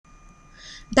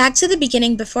Back to the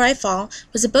Beginning Before I Fall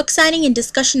was a book signing and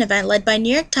discussion event led by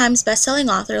New York Times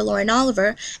bestselling author Lauren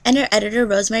Oliver and her editor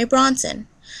Rosemary Bronson.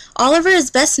 Oliver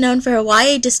is best known for her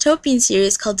YA dystopian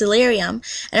series called Delirium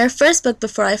and her first book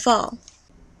Before I Fall.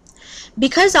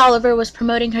 Because Oliver was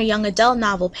promoting her young adult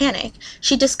novel Panic,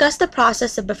 she discussed the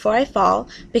process of Before I Fall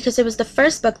because it was the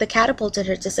first book that catapulted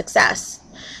her to success.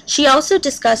 She also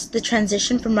discussed the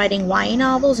transition from writing YA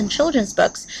novels and children's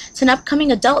books to an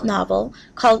upcoming adult novel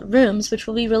called Rooms, which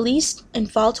will be released in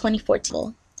fall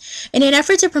 2014. In an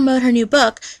effort to promote her new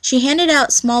book, she handed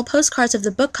out small postcards of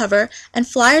the book cover and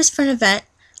flyers for an event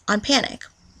on Panic.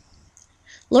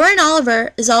 Lauren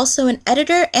Oliver is also an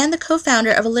editor and the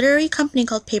co-founder of a literary company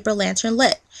called Paper Lantern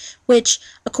Lit, which,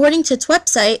 according to its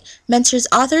website, mentors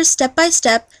authors step by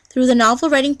step through the novel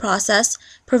writing process,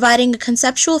 providing a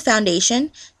conceptual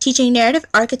foundation, teaching narrative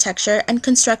architecture, and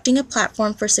constructing a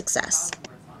platform for success.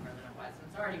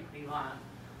 It's already pretty long.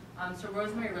 So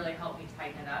Rosemary really helped me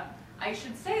tighten it up. I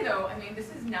should say though, I mean, this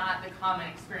is not the common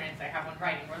experience I have when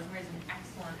writing. Rosemary's an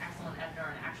excellent, excellent editor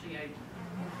and actually an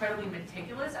incredibly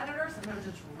meticulous editor. Sometimes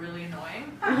it's really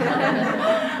annoying.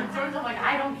 Sometimes I'm like,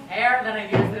 I don't care that I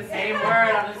use the same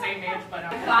word on the same page, but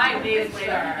 5 days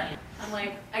later, I'm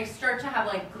like, I start to have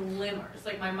like glimmers.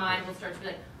 Like my mind will start to be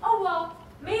like, oh well,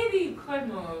 maybe you could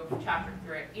move chapter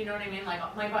 3. You know what I mean? Like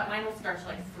my mind will start to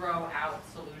like throw out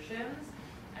solutions,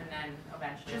 and then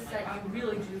eventually, just like, I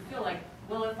really do feel like,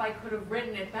 well, if I could have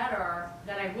written it better,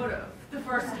 then I would have the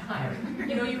first time.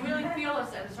 You know, you really feel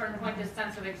at a certain point this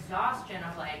sense of exhaustion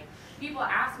of like, people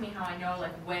ask me how I know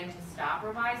like when to stop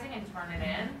revising and turn it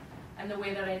in, and the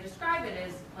way that I describe it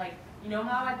is like, you know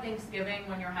how at Thanksgiving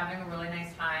when you're having a really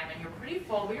nice time and you're pretty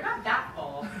full, but you're not that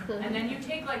full, and then you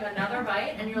take like another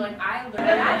bite and you're like,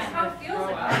 that's how it feels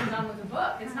like when I'm done with the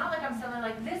book. It's not like I'm suddenly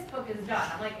like, this book is done.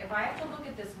 I'm like, if I have to look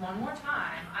at this one more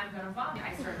time, I'm gonna vomit.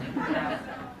 I certainly have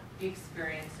the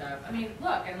experience of, I mean,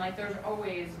 look, and like there's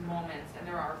always moments, and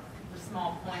there are the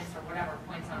small points or whatever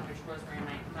points on which Rosemary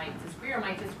might disagree, or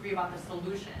might disagree about the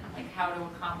solution, like how to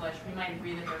accomplish. We might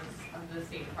agree that there's the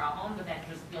same problem, but then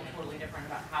just feel totally different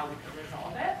about how we could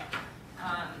resolve it.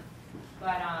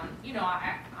 You know,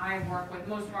 I work with,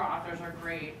 most of our authors are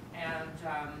great, and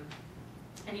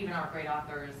even our great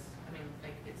authors, I mean,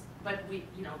 like but we,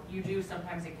 you know, you do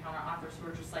sometimes encounter authors who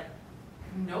are just like,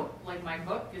 nope, like my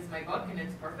book is my book and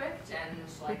it's perfect, and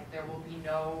like there will be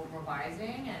no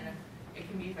revising, and it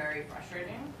can be very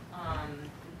frustrating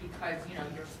because, you know,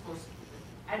 you're supposed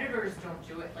to, editors don't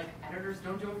do it, like editors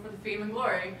don't do it for the fame and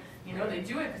glory, you know, they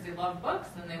do it because they love books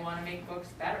and they want to make books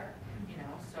better, you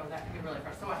know, so that can be really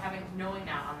frustrating. So knowing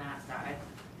that on that side,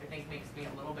 I think makes me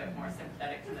a little bit more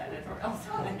sympathetic to the editorial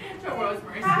side, to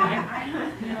Rosemary's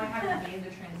side. You know, I haven't made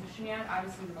the transition yet,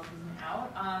 obviously the book isn't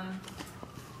out.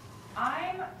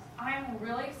 I'm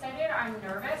really excited. I'm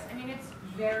nervous. I mean, it's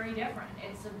very different.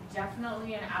 It's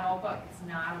definitely an adult book. It's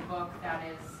not a book that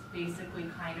is basically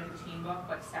kind of a teen book,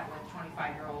 but set with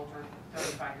 25-year-old or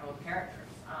 35-year-old characters.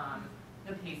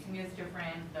 The pacing is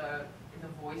different. The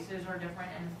voices are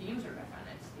different, and the themes are different.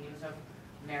 It's themes of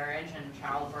marriage and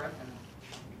childbirth and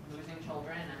losing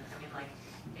children, and I mean, like,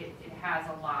 it has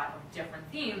a lot of different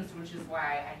themes, which is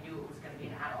why I knew it was going to be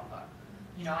an adult book.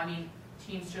 You know, I mean,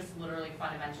 teens just literally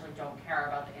fundamentally don't care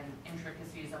about the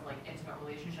intricacies of like intimate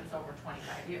relationships over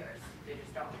 25 years. They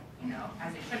just don't, you know,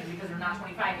 as they shouldn't, because they're not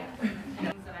 25 yet. You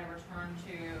know, that I return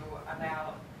to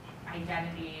about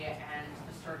identity and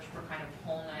the search for kind of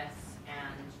wholeness,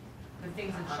 and the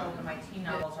things that show up in my teen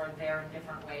novels are there in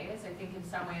different ways. I think in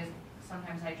some ways,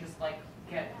 sometimes I just like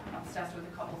get obsessed with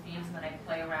a couple themes, and then I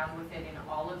play around with it in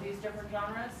all of these different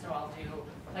genres. So I'll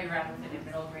play around with it in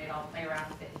middle grade, I'll play around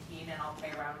with it in teen, and I'll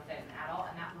play around with it in adult,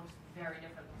 and that looks very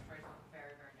different